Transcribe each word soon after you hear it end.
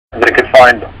they could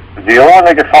find, the only one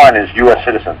they could find is U.S.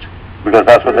 citizens, because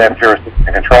that's what they have jurisdiction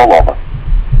and control over.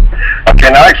 Okay,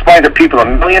 now I explained to people a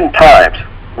million times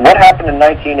what happened in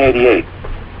 1988.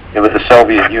 It was the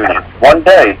Soviet Union. One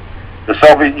day, the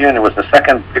Soviet Union was the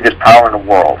second biggest power in the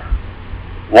world.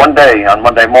 One day, on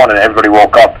Monday morning, everybody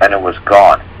woke up and it was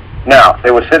gone. Now,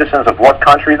 they were citizens of what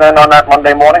country then on that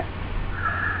Monday morning?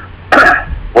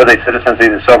 Were they citizens of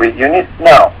the Soviet Union?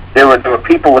 No. They were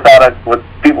people without a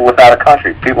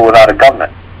country, people without a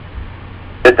government.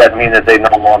 Did that mean that they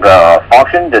no longer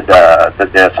functioned? Did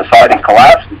their society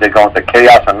collapse? Did they go into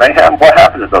chaos and mayhem? What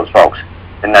happened to those folks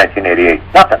in 1988?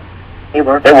 Nothing. They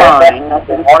were fine.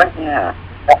 Monday morning. Yeah.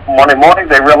 Monday morning,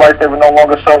 they realized they were no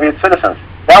longer Soviet citizens.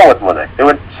 Now what were they? They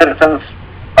were citizens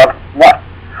of what?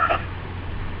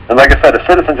 And like I said, a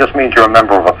citizen just means you're a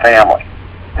member of a family.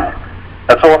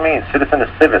 That's all it means. Citizen is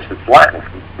civis. It's Latin.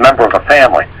 Member of a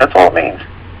family. That's all it means.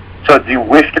 So do you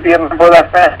wish to be a member of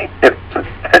that family?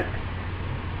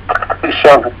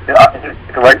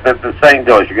 Like the saying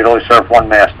goes, you can only serve one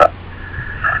master.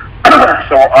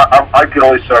 So I could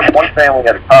only serve one family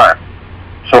at a time.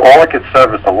 So all I could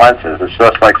serve is the Lentzes. It's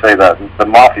just like, say, the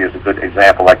Mafia is a good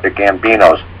example, like the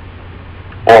Gambinos,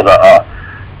 or the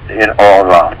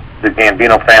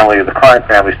Gambino family, or the crime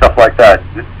family, stuff like that.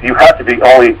 You have to be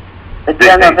only the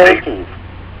Genoveses.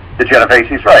 The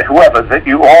Genoveses, right? Whoever, that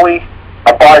you only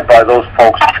abide by those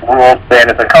folks' rules,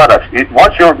 standards, and conduct.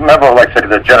 Once you're a member of, like, say,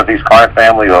 the Genovese crime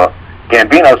family or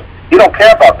Gambinos, you don't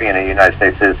care about being a United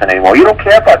States citizen anymore. You don't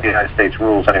care about the United States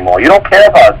rules anymore. You don't care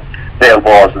about their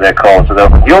laws or their codes. The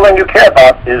only thing you care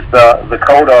about is the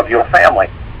code of your family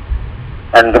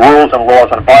and the rules and laws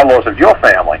and bylaws of your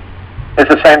family. It's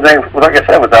the same thing, like I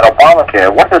said, with that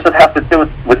Obamacare. What does it have to do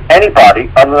with anybody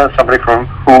other than somebody who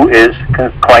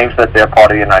claims that they're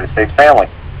part of the United States family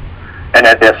and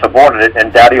that they're subordinate,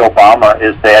 and Daddy Obama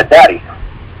is their daddy?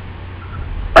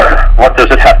 What does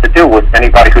it have to do with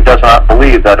anybody who does not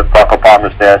believe that Barack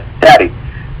Obama is their daddy?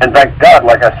 And thank God,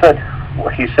 like I said,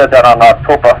 he said that on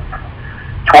October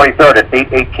 23rd at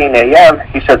 8:18 a.m.,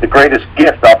 he said the greatest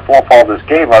gift our forefathers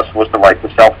gave us was the right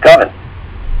to self-govern.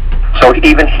 So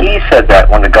even he said that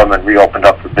when the government reopened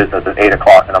up for business at 8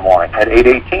 o'clock in the morning. At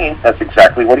 8:18, that's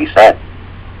exactly what he said.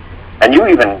 And you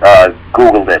even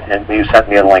Googled it, and you sent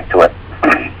me a link to it.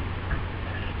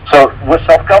 So we're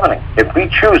self-governing. If we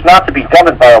choose not to be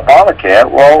governed by Obamacare,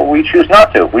 well, we choose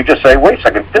not to. We just say, wait a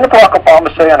second, didn't Barack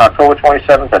Obama say on October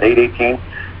 27th at 8:18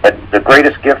 that the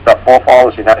greatest gift our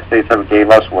forefathers, the United States, ever gave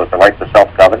us was the right to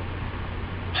self-govern?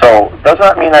 So does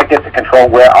that mean I get to control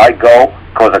where I go?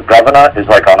 Because a governor is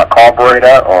like on a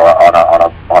carburetor or on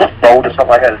a boat or something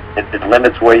like that. It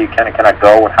limits where you can and cannot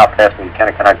go and how fast you can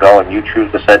and cannot go, and you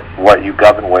choose to set what you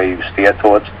govern, where you steer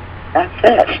towards. That's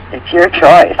it. It's your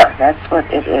choice. That's what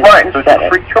it is. Right, so it's a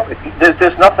free choice.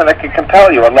 There's nothing that can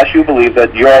compel you unless you believe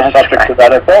that you're subject to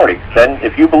that authority. Then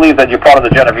if you believe that you're part of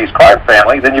the Genovese crime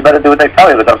family, then you better do what they tell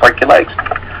you. They're going to break your legs.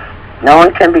 No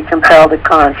one can be compelled to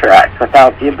contract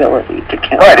without the ability to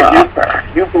counter.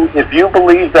 Right, if you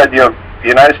believe that you're a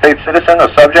United States citizen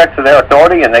or subject to their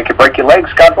authority and they can break your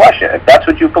legs, God bless you. If that's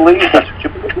what you believe, that's what you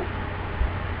believe.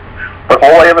 But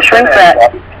all I ever said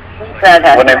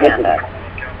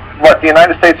what the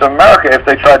United States of America, if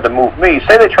they tried to move me,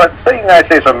 say the United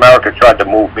States of America tried to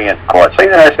move me into court, say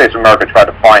the United States of America tried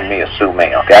to find me or sue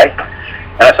me, okay?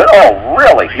 And I said, oh,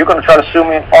 really? You're going to try to sue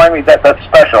me and find me? That's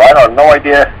special. I have no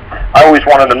idea. I always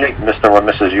wanted to meet Mr. or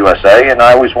Mrs. USA, and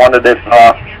I always wondered if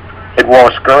it wore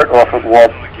a skirt or if it wore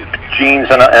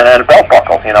jeans and a belt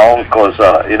buckle, because,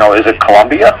 is it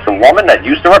Columbia, the woman that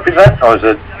used to represent, or is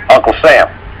it Uncle Sam?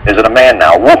 Is it a man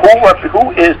now?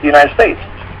 Who is the United States?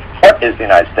 What is the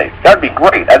United States? That would be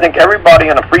great. I think everybody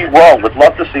in a free world would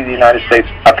love to see the United States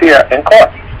appear in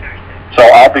court. So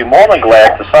I'll be more than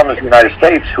glad to summons the United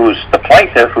States, who's the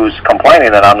plaintiff, who's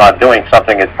complaining that I'm not doing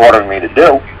something it's ordering me to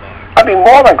do. I'd be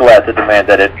more than glad to demand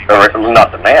that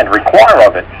require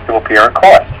of it to appear in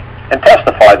court and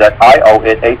testify that I owe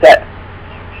it a debt.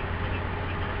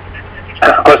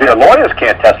 Because the lawyers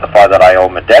can't testify that I owe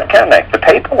them a debt, can they? The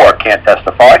paperwork can't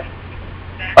testify.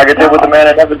 Like I did with the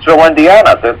man in Evansville,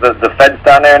 Indiana. The feds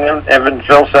down there in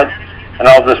Evansville said, and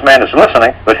all this man is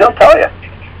listening, but he'll tell you.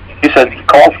 He said,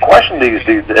 call question these,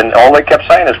 and all they kept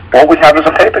saying is, all we have is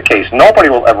a paper case. Nobody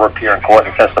will ever appear in court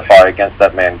and testify against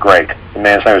that man, Greg. The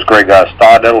man's name was Greg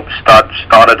started or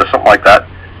something like that.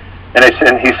 And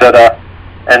he said,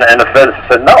 and the feds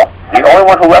said, no. The only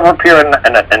one who will ever appear in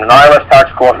an IRS tax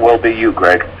court will be you,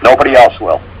 Greg. Nobody else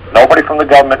will. Nobody from the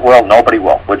government will. Nobody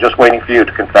will. We're just waiting for you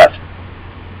to confess.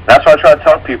 That's what I try to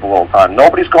tell people all the time.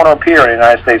 Nobody's going to appear in the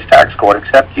United States tax court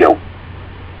except you.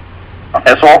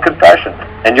 It's all confession.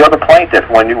 And you're the plaintiff.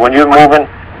 When you're moving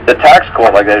the tax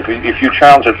court like that, if you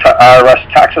challenge an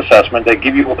IRS tax assessment, they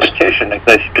give you a petition.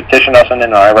 They petition us in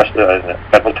an IRS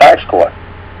federal tax court.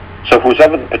 So who's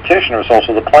ever the petitioner is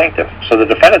also the plaintiff. So the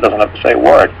defendant doesn't have to say a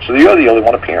word. So you're the only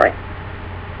one appearing.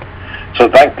 So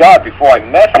thank God, before I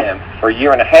met him for a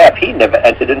year and a half, he never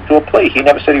entered into a plea. He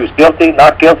never said he was guilty,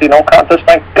 not guilty, no contest.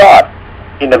 Thank God.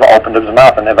 He never opened his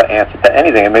mouth and never answered to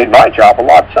anything. It made my job a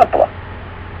lot simpler.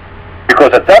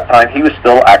 Because at that time, he was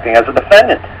still acting as a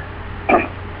defendant.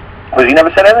 Because he never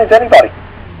said anything to anybody.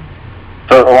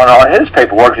 So on his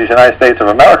paperwork, he's United States of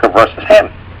America versus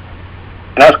him.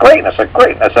 And that was great. And I said,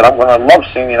 great. And I said, I'm going to love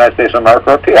seeing the United States of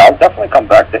America appear. I'll definitely come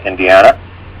back to Indiana,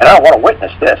 and I want to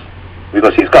witness this.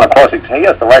 Because he's going to he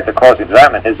has the right to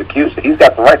cross-examine his accuser. He's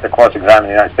got the right to cross-examine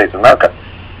the United States of America.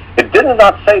 It did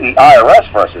not say the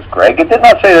IRS versus Greg. It did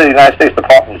not say the United States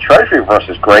Department of Treasury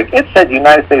versus Greg. It said the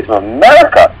United States of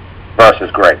America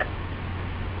versus Greg.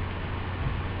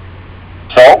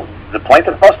 So the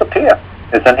plaintiff must appear.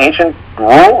 It's an ancient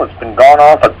rule. It's been going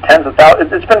on for tens of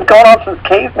thousands. It's been going on since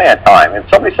caveman time. If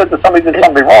somebody said that somebody did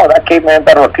something wrong, that caveman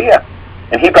better appear.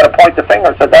 And he better point the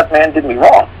finger and say, that man did me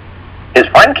wrong. His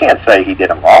friend can't say he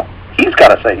did him wrong. He's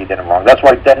got to say he did him wrong. That's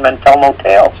why dead men tell no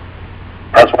tales.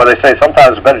 That's why they say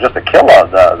sometimes it's better just to kill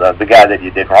the guy that you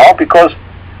did wrong, because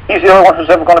he's the only one who's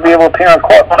ever going to be able to appear in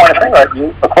court and point a finger at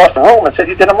you across the room and say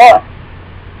you did him wrong.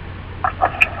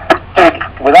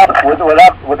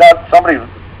 Without somebody,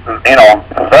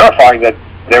 verifying that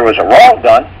there was a wrong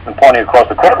done and pointing across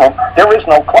the courtroom, there is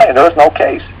no claim. There is no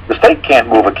case. The state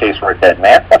can't move a case for a dead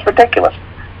man. That's ridiculous.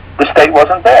 The state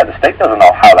wasn't there. The state doesn't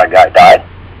know how that guy died.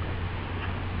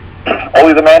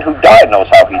 Only the man who died knows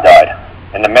how he died.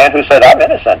 And the man who said, I'm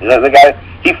innocent, the guy,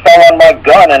 he fell on my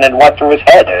gun and it went through his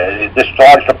head. It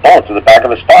discharged a bullet through the back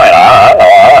of his spine. I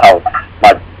don't know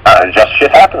how. Just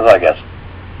shit happens, I guess.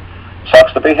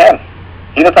 Sucks to be him.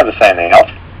 He doesn't have to say anything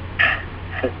else.